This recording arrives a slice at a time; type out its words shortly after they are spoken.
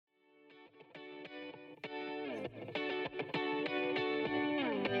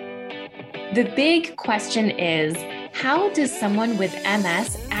The big question is, how does someone with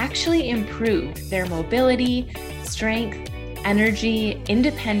MS actually improve their mobility, strength, energy,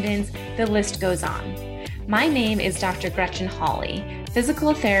 independence? The list goes on. My name is Dr. Gretchen Hawley,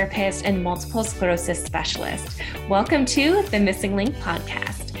 physical therapist and multiple sclerosis specialist. Welcome to the Missing Link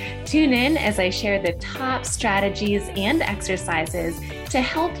podcast. Tune in as I share the top strategies and exercises to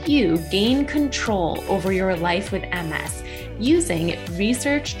help you gain control over your life with MS, using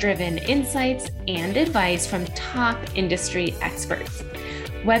research-driven insights and advice from top industry experts.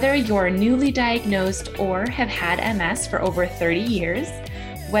 Whether you're newly diagnosed or have had MS for over 30 years,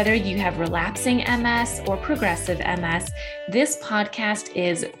 whether you have relapsing MS or progressive MS, this podcast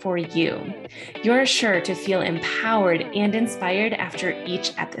is for you. You're sure to feel empowered and inspired after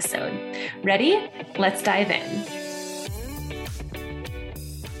each episode. Ready? Let's dive in.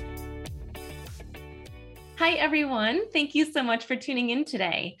 Hi, everyone. Thank you so much for tuning in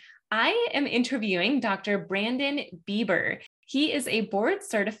today. I am interviewing Dr. Brandon Bieber. He is a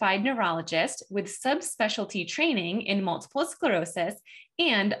board-certified neurologist with subspecialty training in multiple sclerosis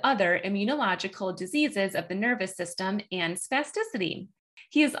and other immunological diseases of the nervous system and spasticity.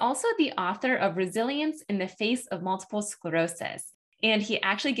 He is also the author of Resilience in the Face of Multiple Sclerosis. And he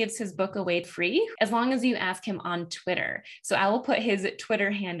actually gives his book away free as long as you ask him on Twitter. So I will put his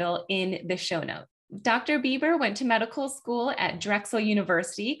Twitter handle in the show notes. Dr. Bieber went to medical school at Drexel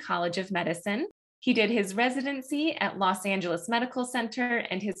University College of Medicine. He did his residency at Los Angeles Medical Center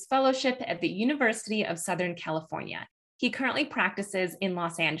and his fellowship at the University of Southern California. He currently practices in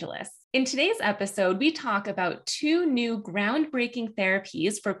Los Angeles. In today's episode, we talk about two new groundbreaking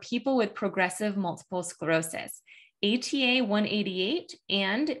therapies for people with progressive multiple sclerosis, ATA-188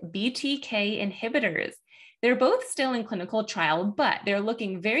 and BTK inhibitors. They're both still in clinical trial, but they're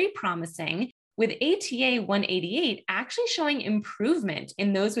looking very promising, with ATA-188 actually showing improvement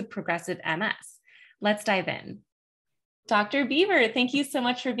in those with progressive MS. Let's dive in. Dr. Bieber, thank you so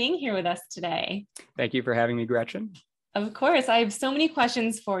much for being here with us today. Thank you for having me, Gretchen. Of course, I have so many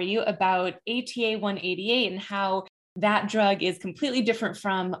questions for you about ATA-188 and how that drug is completely different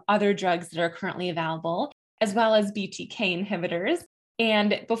from other drugs that are currently available, as well as BTK inhibitors.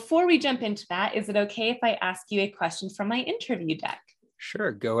 And before we jump into that, is it okay if I ask you a question from my interview deck?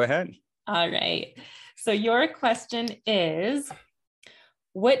 Sure, go ahead. All right. So your question is,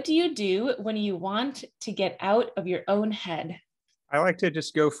 what do you do when you want to get out of your own head? I like to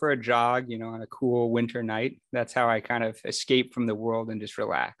just go for a jog, on a cool winter night. That's how I kind of escape from the world and just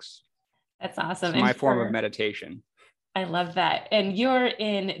relax. That's awesome. It's my form of meditation. I love that. And you're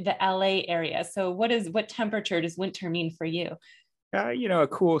in the LA area. So what temperature does winter mean for you? A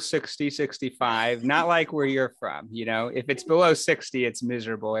cool 60, 65, not like where you're from. If it's below 60, it's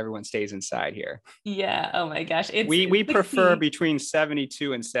miserable. Everyone stays inside here. Yeah. Oh my gosh. We prefer between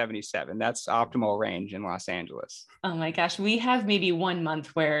 72 and 77. That's optimal range in Los Angeles. Oh my gosh. We have maybe 1 month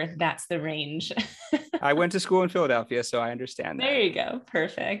where that's the range. I went to school in Philadelphia, so I understand that. There you go.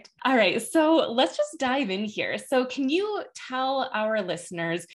 Perfect. All right. So let's just dive in here. So can you tell our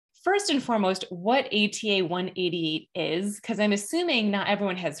listeners, first and foremost, what ATA-188 is? Because I'm assuming not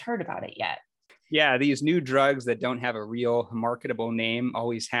everyone has heard about it yet. Yeah, these new drugs that don't have a real marketable name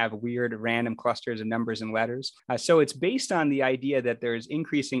always have weird random clusters of numbers and letters. So it's based on the idea that there's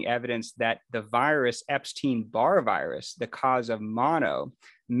increasing evidence that the virus, Epstein-Barr virus, the cause of mono,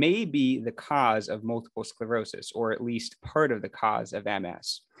 may be the cause of multiple sclerosis, or at least part of the cause of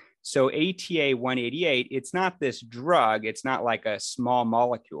MS. So ATA-188, it's not this drug. It's not like a small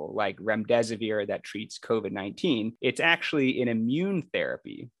molecule like remdesivir that treats COVID-19. It's actually an immune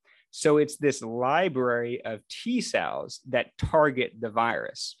therapy. So it's this library of T cells that target the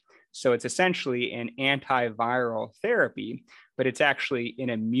virus. So it's essentially an antiviral therapy, but it's actually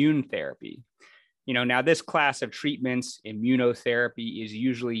an immune therapy. Now this class of treatments, immunotherapy, is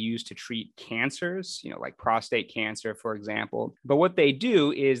usually used to treat cancers, like prostate cancer, for example. But what they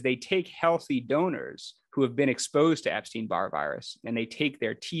do is they take healthy donors who have been exposed to Epstein-Barr virus, and they take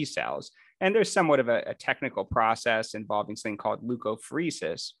their T cells. And there's somewhat of a technical process involving something called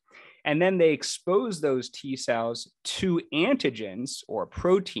leukapheresis. And then they expose those T cells to antigens or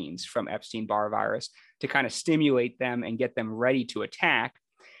proteins from Epstein-Barr virus to kind of stimulate them and get them ready to attack.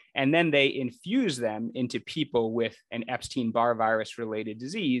 And then they infuse them into people with an Epstein-Barr virus related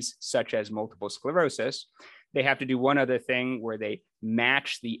disease, such as multiple sclerosis. They have to do one other thing where they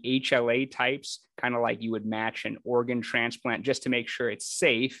match the HLA types, kind of like you would match an organ transplant, just to make sure it's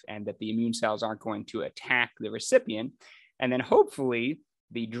safe and that the immune cells aren't going to attack the recipient. And then hopefully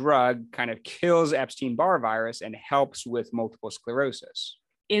the drug kind of kills Epstein-Barr virus and helps with multiple sclerosis.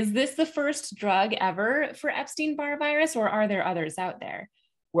 Is this the first drug ever for Epstein-Barr virus, or are there others out there?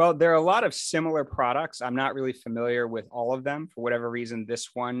 Well, there are a lot of similar products. I'm not really familiar with all of them. For whatever reason, this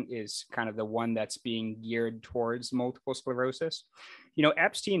one is kind of the one that's being geared towards multiple sclerosis.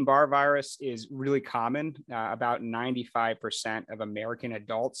 Epstein-Barr virus is really common. About 95% of American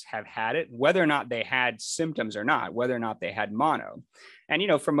adults have had it, whether or not they had symptoms or not, whether or not they had mono. And,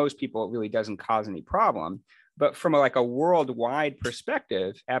 for most people, it really doesn't cause any problem. But from a worldwide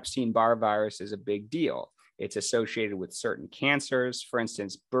perspective, Epstein-Barr virus is a big deal. It's associated with certain cancers, for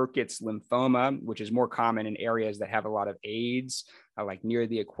instance, Burkitt's lymphoma, which is more common in areas that have a lot of AIDS, like near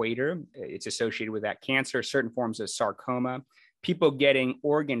the equator. It's associated with that cancer, certain forms of sarcoma. People getting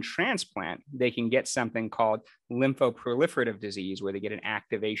organ transplant, they can get something called lymphoproliferative disease, where they get an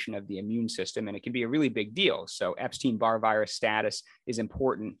activation of the immune system, and it can be a really big deal. So Epstein-Barr virus status is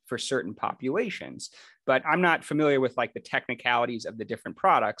important for certain populations. But I'm not familiar with the technicalities of the different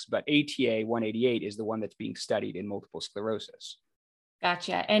products, but ATA-188 is the one that's being studied in multiple sclerosis.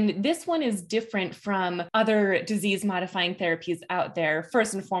 Gotcha. And this one is different from other disease modifying therapies out there,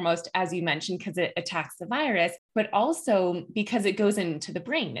 first and foremost, as you mentioned, because it attacks the virus, but also because it goes into the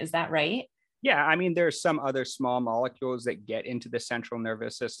brain. Is that right? Yeah, I mean, there's some other small molecules that get into the central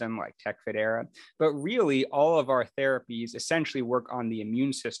nervous system, like Tecfidera, but really all of our therapies essentially work on the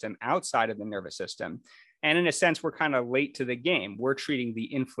immune system outside of the nervous system. And in a sense, we're kind of late to the game. We're treating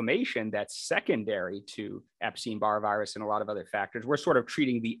the inflammation that's secondary to Epstein-Barr virus and a lot of other factors. We're sort of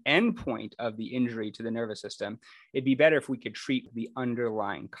treating the endpoint of the injury to the nervous system. It'd be better if we could treat the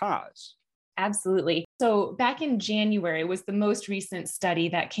underlying cause. Absolutely. So back in January was the most recent study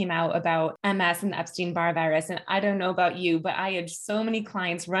that came out about MS and the Epstein-Barr virus. And I don't know about you, but I had so many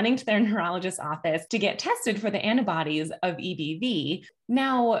clients running to their neurologist's office to get tested for the antibodies of EBV.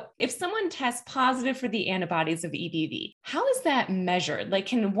 Now, if someone tests positive for the antibodies of EBV, how is that measured?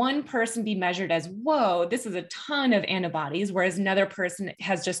 Can one person be measured as, whoa, this is a ton of antibodies, whereas another person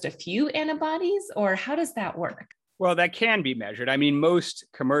has just a few antibodies? Or how does that work? Well, that can be measured. I mean, most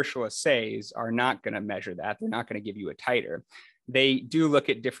commercial assays are not going to measure that. They're not going to give you a titer. They do look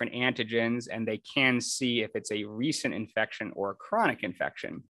at different antigens, and they can see if it's a recent infection or a chronic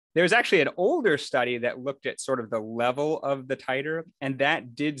infection. There's actually an older study that looked at sort of the level of the titer, and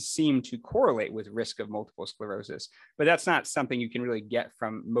that did seem to correlate with risk of multiple sclerosis. But that's not something you can really get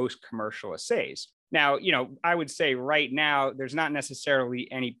from most commercial assays. Now, I would say right now, there's not necessarily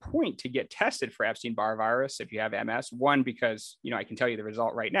any point to get tested for Epstein-Barr virus if you have MS. One, because, I can tell you the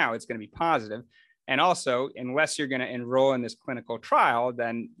result right now, it's going to be positive. And also, unless you're going to enroll in this clinical trial,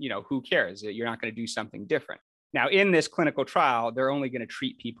 then, who cares? You're not going to do something different. Now, in this clinical trial, they're only going to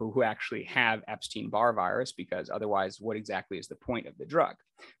treat people who actually have Epstein-Barr virus, because otherwise, what exactly is the point of the drug?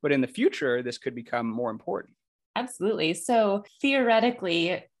 But in the future, this could become more important. Absolutely. So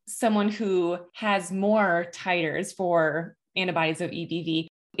theoretically, someone who has more titers for antibodies of EBV,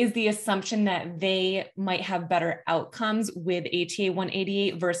 is the assumption that they might have better outcomes with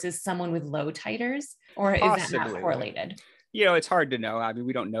ATA-188 versus someone with low titers? Or is that not correlated? It's hard to know. I mean,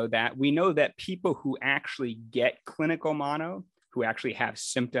 we don't know that. We know that people who actually get clinical mono, who actually have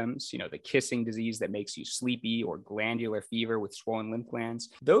symptoms, the kissing disease that makes you sleepy, or glandular fever with swollen lymph glands,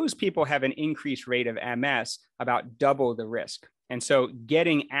 those people have an increased rate of MS about double the risk. And so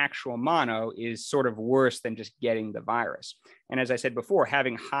getting actual mono is sort of worse than just getting the virus. And as I said before,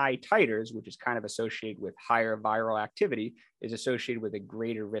 having high titers, which is kind of associated with higher viral activity, is associated with a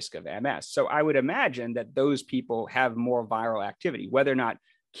greater risk of MS. So I would imagine that those people have more viral activity. Whether or not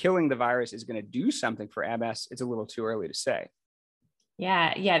killing the virus is going to do something for MS, it's a little too early to say.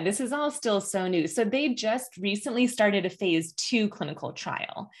 Yeah, this is all still so new. So they just recently started a phase 2 clinical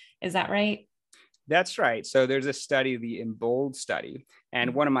trial. Is that right? That's right. So there's a study, the EMBOLD study,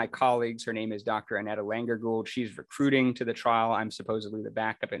 and one of my colleagues, her name is Dr. Annetta Langer-Gould. She's recruiting to the trial. I'm supposedly the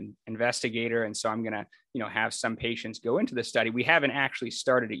backup investigator, and so I'm going to, have some patients go into the study. We haven't actually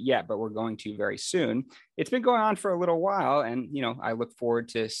started it yet, but we're going to very soon. It's been going on for a little while, and I look forward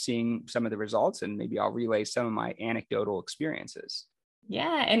to seeing some of the results, and maybe I'll relay some of my anecdotal experiences.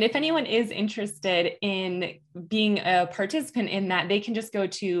 Yeah. And if anyone is interested in being a participant in that, they can just go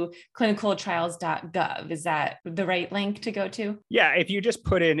to clinicaltrials.gov. Is that the right link to go to? Yeah. If you just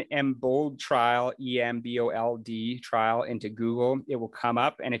put in EMBOLD trial, EMBOLD trial into Google, it will come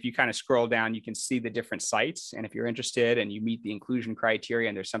up. And if you kind of scroll down, you can see the different sites. And if you're interested and you meet the inclusion criteria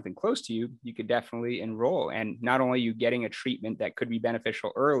and there's something close to you, you could definitely enroll. And not only are you getting a treatment that could be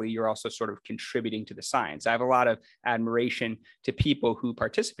beneficial early, you're also sort of contributing to the science. I have a lot of admiration to people who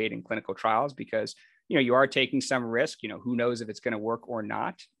participate in clinical trials, because you are taking some risk. Who knows if it's going to work or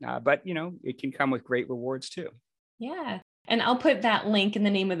not, but it can come with great rewards too. Yeah. And I'll put that link in the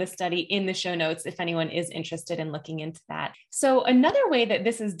name of the study in the show notes if anyone is interested in looking into that. So another way that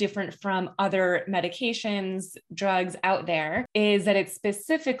this is different from other medications, drugs out there is that it's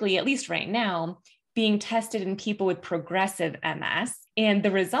specifically, at least right now, being tested in people with progressive MS. And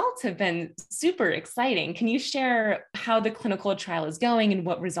the results have been super exciting. Can you share how the clinical trial is going and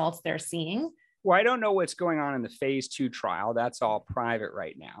what results they're seeing? Well, I don't know what's going on in the phase 2 trial. That's all private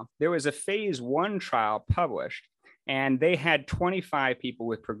right now. There was a phase 1 trial published, and they had 25 people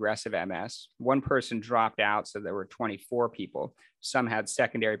with progressive MS. One person dropped out, so there were 24 people. Some had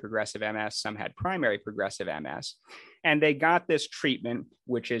secondary progressive MS, some had primary progressive MS. And they got this treatment,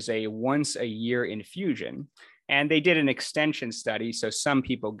 which is a once a year infusion. And they did an extension study, so some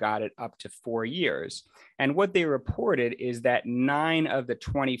people got it up to 4 years. And what they reported is that 9 of the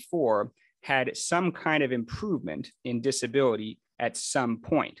 24 had some kind of improvement in disability at some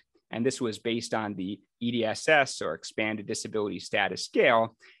point. And this was based on the EDSS, or Expanded Disability Status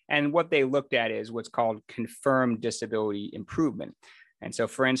Scale. And what they looked at is what's called confirmed disability improvement. And so,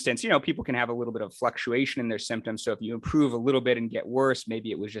 for instance, people can have a little bit of fluctuation in their symptoms. So if you improve a little bit and get worse, maybe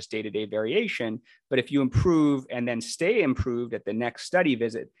it was just day-to-day variation. But if you improve and then stay improved at the next study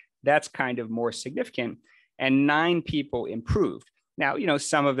visit, that's kind of more significant. And 9 people improved. Now,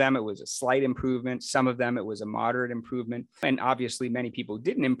 some of them, it was a slight improvement. Some of them, it was a moderate improvement. And obviously, many people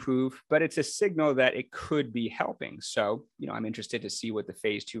didn't improve, but it's a signal that it could be helping. So, I'm interested to see what the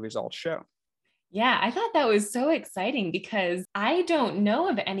phase 2 results show. Yeah, I thought that was so exciting because I don't know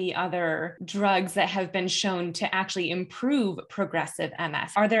of any other drugs that have been shown to actually improve progressive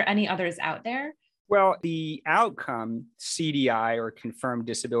MS. Are there any others out there? Well, the outcome, CDI, or confirmed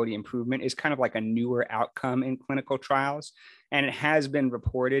disability improvement, is kind of like a newer outcome in clinical trials. And it has been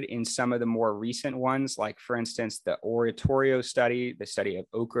reported in some of the more recent ones, like, for instance, the Oratorio study, the study of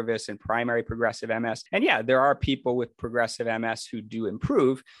Ocrevus in primary progressive MS. And yeah, there are people with progressive MS who do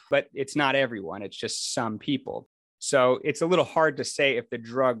improve, but it's not everyone. It's just some people. So it's a little hard to say if the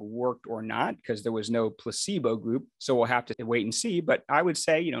drug worked or not because there was no placebo group. So we'll have to wait and see. But I would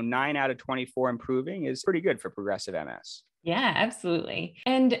say, 9 out of 24 improving is pretty good for progressive MS. Yeah, absolutely.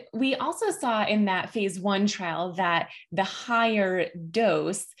 And we also saw in that phase 1 trial that the higher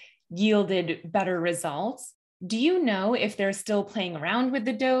dose yielded better results. Do you know if they're still playing around with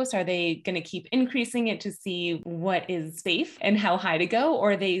the dose? Are they going to keep increasing it to see what is safe and how high to go?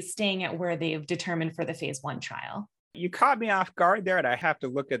 Or are they staying at where they've determined for the phase 1 trial? You caught me off guard there, and I have to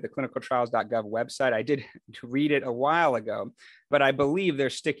look at the clinicaltrials.gov website. I did read it a while ago, but I believe they're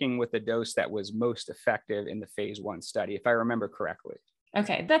sticking with the dose that was most effective in the phase 1 study, if I remember correctly.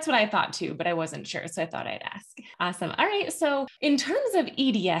 Okay, that's what I thought too, but I wasn't sure, so I thought I'd ask. Awesome. All right, so in terms of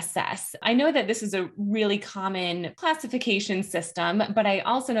EDSS, I know that this is a really common classification system, but I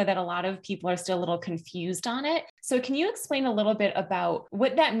also know that a lot of people are still a little confused on it. So can you explain a little bit about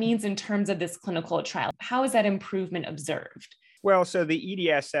what that means in terms of this clinical trial? How is that improvement observed? Well, so the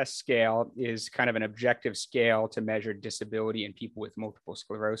EDSS scale is kind of an objective scale to measure disability in people with multiple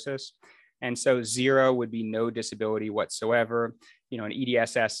sclerosis. And so 0 would be no disability whatsoever. An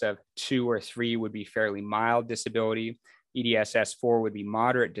EDSS of 2 or 3 would be fairly mild disability. EDSS 4 would be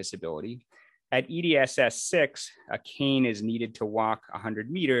moderate disability. At EDSS 6, a cane is needed to walk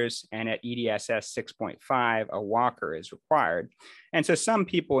 100 meters, and at EDSS 6.5, a walker is required. And so some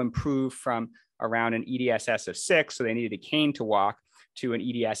people improve from around an EDSS of 6, so they needed a cane to walk, to an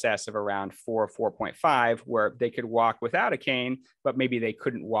EDSS of around 4, 4.5, where they could walk without a cane, but maybe they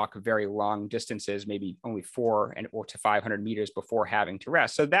couldn't walk very long distances, maybe only 4 or to 500 meters before having to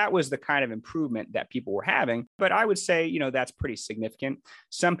rest. So that was the kind of improvement that people were having. But I would say, that's pretty significant.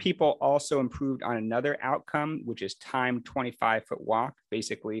 Some people also improved on another outcome, which is timed 25-foot walk,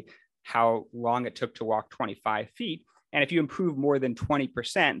 basically how long it took to walk 25 feet. And if you improve more than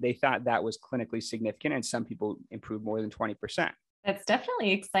 20%, they thought that was clinically significant. And some people improved more than 20%. That's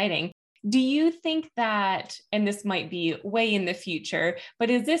definitely exciting. Do you think that, and this might be way in the future, but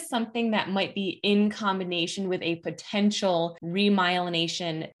is this something that might be in combination with a potential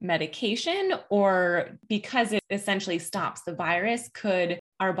remyelination medication, or because it essentially stops the virus, could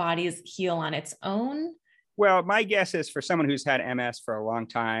our bodies heal on its own? Well, my guess is for someone who's had MS for a long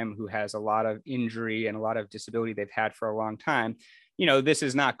time, who has a lot of injury and a lot of disability they've had for a long time, this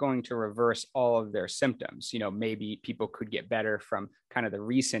is not going to reverse all of their symptoms. Maybe people could get better from kind of the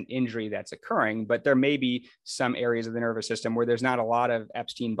recent injury that's occurring, but there may be some areas of the nervous system where there's not a lot of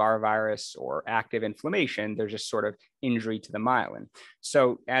Epstein-Barr virus or active inflammation. There's just sort of injury to the myelin.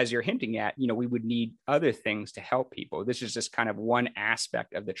 So as you're hinting at, we would need other things to help people. This is just kind of one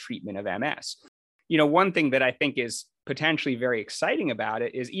aspect of the treatment of MS. One thing that I think is potentially very exciting about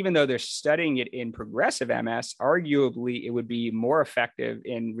it is even though they're studying it in progressive MS, arguably it would be more effective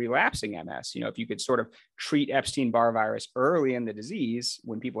in relapsing MS. If you could sort of treat Epstein-Barr virus early in the disease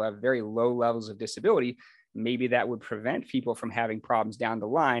when people have very low levels of disability, maybe that would prevent people from having problems down the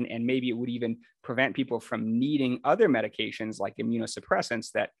line. And maybe it would even prevent people from needing other medications like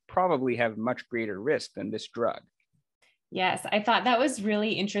immunosuppressants that probably have much greater risk than this drug. Yes, I thought that was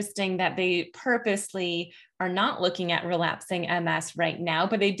really interesting that they purposely are not looking at relapsing MS right now,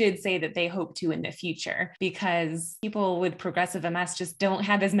 but they did say that they hope to in the future because people with progressive MS just don't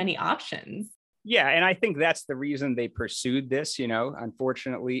have as many options. Yeah, and I think that's the reason they pursued this.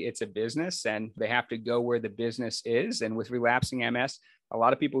 Unfortunately, it's a business and they have to go where the business is. And with relapsing MS, a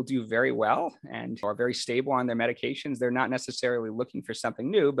lot of people do very well and are very stable on their medications. They're not necessarily looking for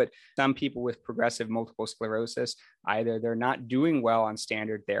something new, but some people with progressive multiple sclerosis, either they're not doing well on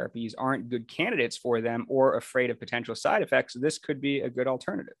standard therapies, aren't good candidates for them, or afraid of potential side effects. This could be a good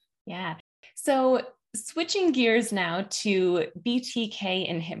alternative. Yeah. So switching gears now to BTK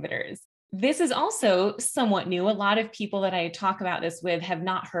inhibitors. This is also somewhat new. A lot of people that I talk about this with have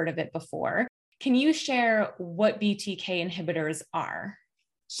not heard of it before. Can you share what BTK inhibitors are?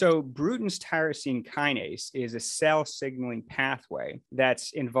 So Bruton's tyrosine kinase is a cell signaling pathway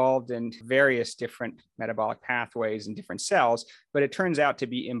that's involved in various different metabolic pathways in different cells, but it turns out to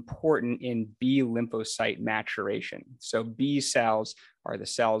be important in B lymphocyte maturation. So B cells are the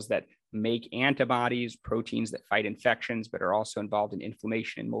cells that make antibodies, proteins that fight infections, but are also involved in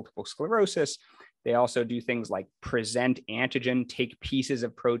inflammation and multiple sclerosis. They also do things like present antigen, take pieces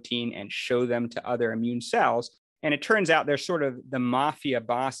of protein and show them to other immune cells. And it turns out they're sort of the mafia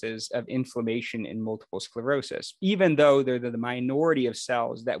bosses of inflammation in multiple sclerosis, even though they're the minority of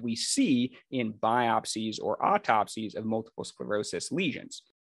cells that we see in biopsies or autopsies of multiple sclerosis lesions.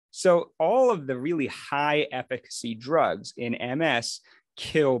 So all of the really high efficacy drugs in MS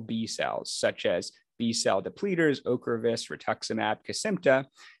kill B cells, such as B cell depleters, Ocrevus, rituximab, Kesimpta,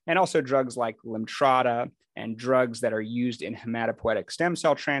 and also drugs like Lemtrada and drugs that are used in hematopoietic stem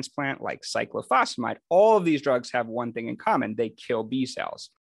cell transplant like cyclophosphamide. All of these drugs have one thing in common: they kill B cells.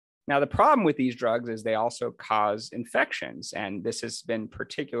 Now, the problem with these drugs is they also cause infections, and this has been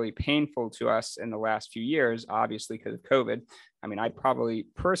particularly painful to us in the last few years, obviously because of COVID. I mean, I probably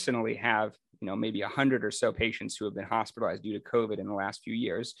personally have maybe 100 or so patients who have been hospitalized due to COVID in the last few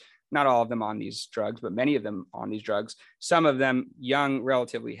years. Not all of them on these drugs, but many of them on these drugs, some of them young,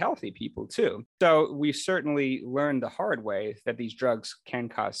 relatively healthy people too. So we've certainly learned the hard way that these drugs can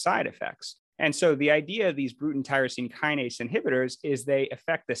cause side effects. And so the idea of these Bruton tyrosine kinase inhibitors is they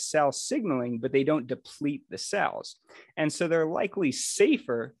affect the cell signaling, but they don't deplete the cells. And so they're likely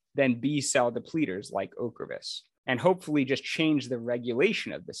safer than B cell depleters like Ocrevus, and hopefully just change the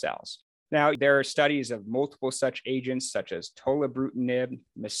regulation of the cells. Now, there are studies of multiple such agents, such as tolebrutinib,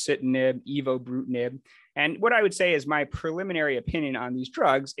 masitinib, evobrutinib. And what I would say is my preliminary opinion on these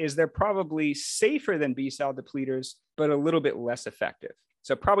drugs is they're probably safer than B-cell depleters, but a little bit less effective.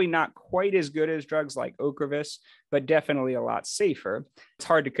 So probably not quite as good as drugs like Ocrevus, but definitely a lot safer. It's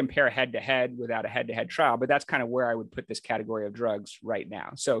hard to compare head-to-head without a head-to-head trial, but that's kind of where I would put this category of drugs right now.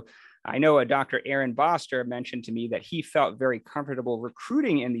 So I know a Dr. Aaron Boster mentioned to me that he felt very comfortable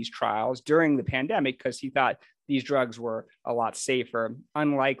recruiting in these trials during the pandemic because he thought these drugs were a lot safer,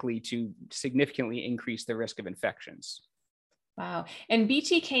 unlikely to significantly increase the risk of infections. Wow. And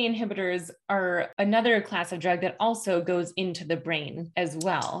BTK inhibitors are another class of drug that also goes into the brain as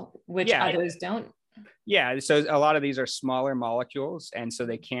well, which others don't. Yeah, so a lot of these are smaller molecules, and so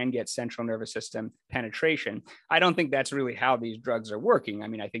they can get central nervous system penetration. I don't think that's really how these drugs are working. I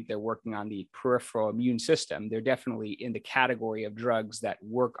mean, I think they're working on the peripheral immune system. They're definitely in the category of drugs that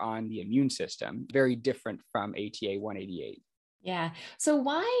work on the immune system, very different from ATA-188. Yeah. So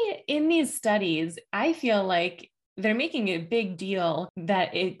why in these studies, I feel like they're making a big deal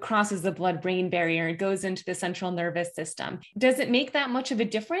that it crosses the blood-brain barrier and goes into the central nervous system. Does it make that much of a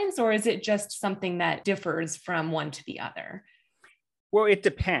difference, or is it just something that differs from one to the other? Well, it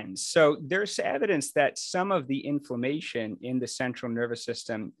depends. So there's evidence that some of the inflammation in the central nervous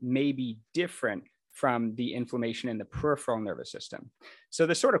system may be different from the inflammation in the peripheral nervous system. So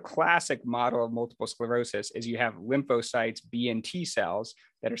the sort of classic model of multiple sclerosis is you have lymphocytes, B and T cells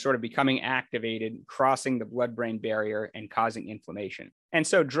that are sort of becoming activated, crossing the blood-brain barrier and causing inflammation. And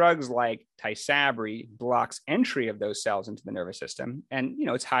so drugs like Tysabri blocks entry of those cells into the nervous system. And,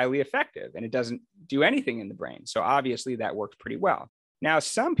 it's highly effective and it doesn't do anything in the brain. So obviously that works pretty well. Now,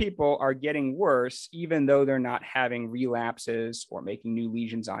 some people are getting worse, even though they're not having relapses or making new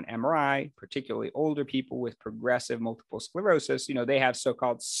lesions on MRI, particularly older people with progressive multiple sclerosis. They have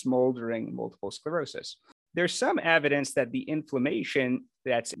so-called smoldering multiple sclerosis. There's some evidence that the inflammation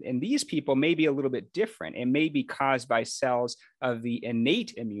that's in these people may be a little bit different. It may be caused by cells of the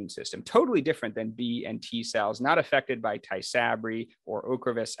innate immune system, totally different than B and T cells, not affected by Tysabri or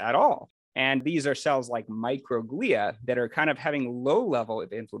Ocrevus at all. And these are cells like microglia that are kind of having low level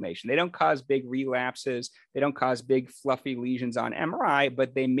of inflammation. They don't cause big relapses. They don't cause big fluffy lesions on MRI,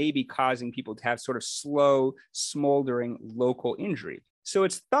 but they may be causing people to have sort of slow, smoldering local injury. So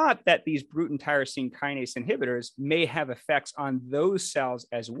it's thought that these Bruton tyrosine kinase inhibitors may have effects on those cells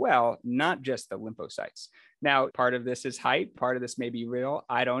as well, not just the lymphocytes. Now, part of this is hype, part of this may be real.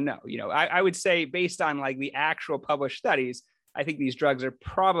 I don't know. I would say based on like the actual published studies, I think these drugs are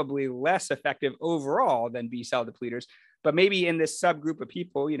probably less effective overall than B cell depleters, but maybe in this subgroup of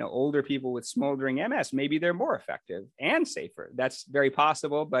people, older people with smoldering MS, maybe they're more effective and safer. That's very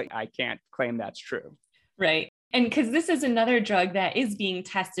possible, but I can't claim that's true. Right. And because this is another drug that is being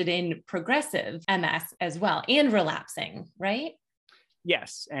tested in progressive MS as well and relapsing, right?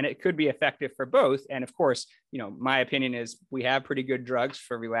 Yes, and it could be effective for both. And of course, my opinion is we have pretty good drugs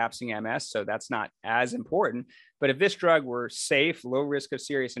for relapsing MS, so that's not as important. But if this drug were safe, low risk of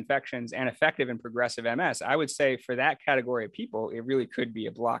serious infections, and effective in progressive MS, I would say for that category of people, it really could be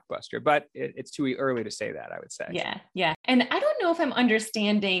a blockbuster. But it's too early to say that, I would say. Yeah. And I don't know if I'm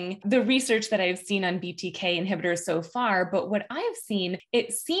understanding the research that I've seen on BTK inhibitors so far, but what I've seen,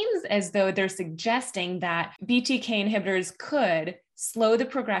 it seems as though they're suggesting that BTK inhibitors could slow the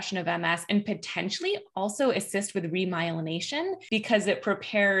progression of MS and potentially also assist with remyelination because it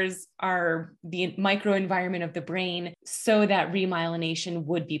prepares the microenvironment of the brain so that remyelination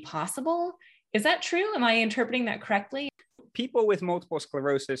would be possible. Is that true? Am I interpreting that correctly? People with multiple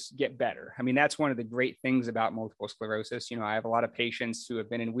sclerosis get better. I mean, that's one of the great things about multiple sclerosis. I have a lot of patients who have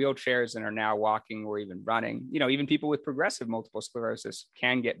been in wheelchairs and are now walking or even running. Even people with progressive multiple sclerosis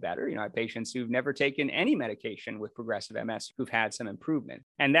can get better. I have patients who've never taken any medication with progressive MS who've had some improvement.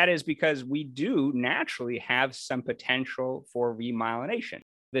 And that is because we do naturally have some potential for remyelination.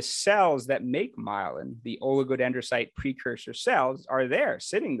 The cells that make myelin, the oligodendrocyte precursor cells, are there,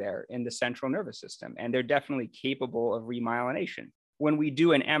 sitting there in the central nervous system, and they're definitely capable of remyelination. When we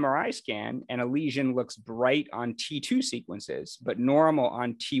do an MRI scan and a lesion looks bright on T2 sequences, but normal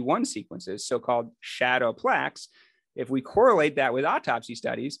on T1 sequences, so-called shadow plaques, if we correlate that with autopsy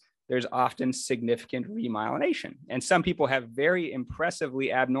studies, there's often significant remyelination. And some people have very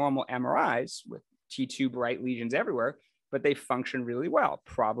impressively abnormal MRIs with T2 bright lesions everywhere, but they function really well,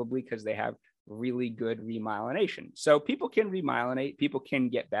 probably because they have really good remyelination. So people can remyelinate, people can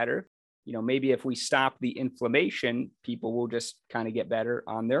get better. Maybe if we stop the inflammation, people will just kind of get better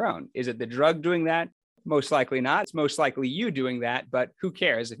on their own. Is it the drug doing that? Most likely not. It's most likely you doing that, but who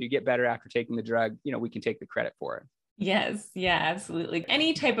cares? If you get better after taking the drug, we can take the credit for it. Yes, yeah, absolutely.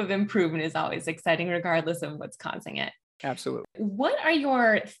 Any type of improvement is always exciting, regardless of what's causing it. Absolutely. What are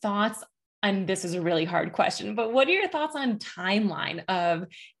your thoughts? And this is a really hard question, but what are your thoughts on timeline of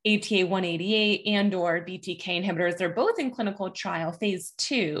ATA-188 and or BTK inhibitors? They're both in clinical trial phase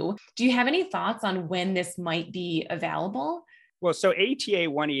 2. Do you have any thoughts on when this might be available? Well, so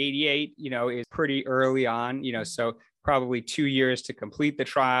ATA-188, is pretty early on, so probably 2 years to complete the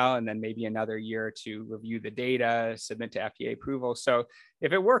trial and then maybe another year to review the data, submit to FDA approval. So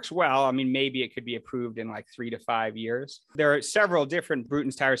if it works well, maybe it could be approved in like 3 to 5 years. There are several different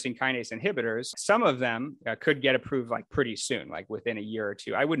Bruton tyrosine kinase inhibitors. Some of them could get approved like pretty soon, like within a year or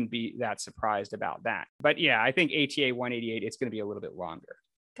two. I wouldn't be that surprised about that. But yeah, I think ATA-188, it's going to be a little bit longer.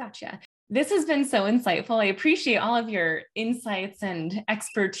 Gotcha. This has been so insightful. I appreciate all of your insights and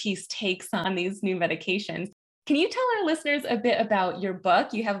expertise takes on these new medications. Can you tell our listeners a bit about your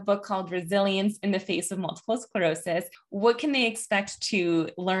book? You have a book called Resilience in the Face of Multiple Sclerosis. What can they expect to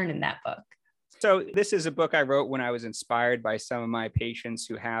learn in that book? So this is a book I wrote when I was inspired by some of my patients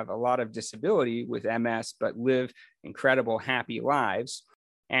who have a lot of disability with MS, but live incredible, happy lives.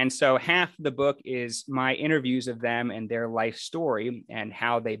 And so half the book is my interviews of them and their life story and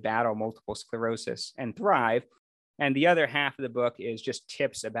how they battle multiple sclerosis and thrive. And the other half of the book is just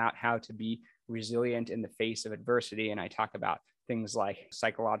tips about how to be resilient in the face of adversity. And I talk about things like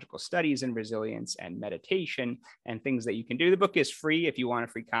psychological studies and resilience and meditation and things that you can do. The book is free. If you want a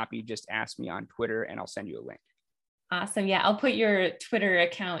free copy, just ask me on Twitter and I'll send you a link. Awesome. Yeah, I'll put your Twitter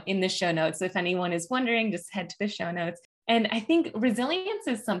account in the show notes. So if anyone is wondering, just head to the show notes. And I think resilience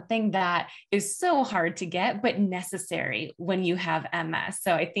is something that is so hard to get, but necessary when you have MS.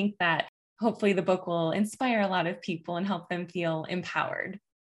 So I think that hopefully the book will inspire a lot of people and help them feel empowered.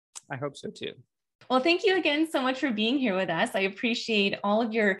 I hope so too. Well, thank you again so much for being here with us. I appreciate all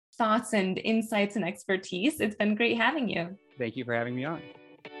of your thoughts and insights and expertise. It's been great having you. Thank you for having me on.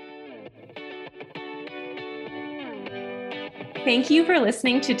 Thank you for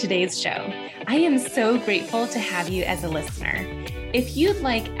listening to today's show. I am so grateful to have you as a listener. If you'd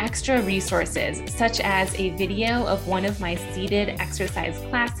like extra resources, such as a video of one of my seated exercise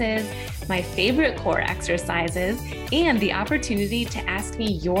classes, my favorite core exercises, and the opportunity to ask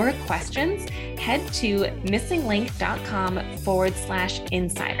me your questions, head to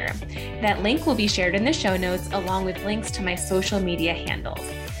missinglink.com/insider. That link will be shared in the show notes along with links to my social media handles.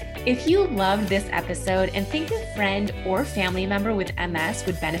 If you loved this episode and think a friend or family member with MS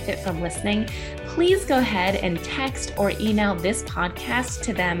would benefit from listening, please go ahead and text or email this podcast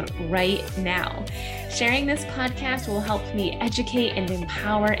to them right now. Sharing this podcast will help me educate and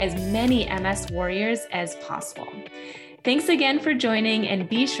empower as many MS warriors as possible. Thanks again for joining, and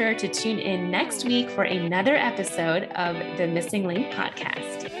be sure to tune in next week for another episode of the Missing Link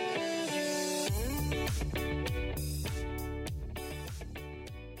podcast.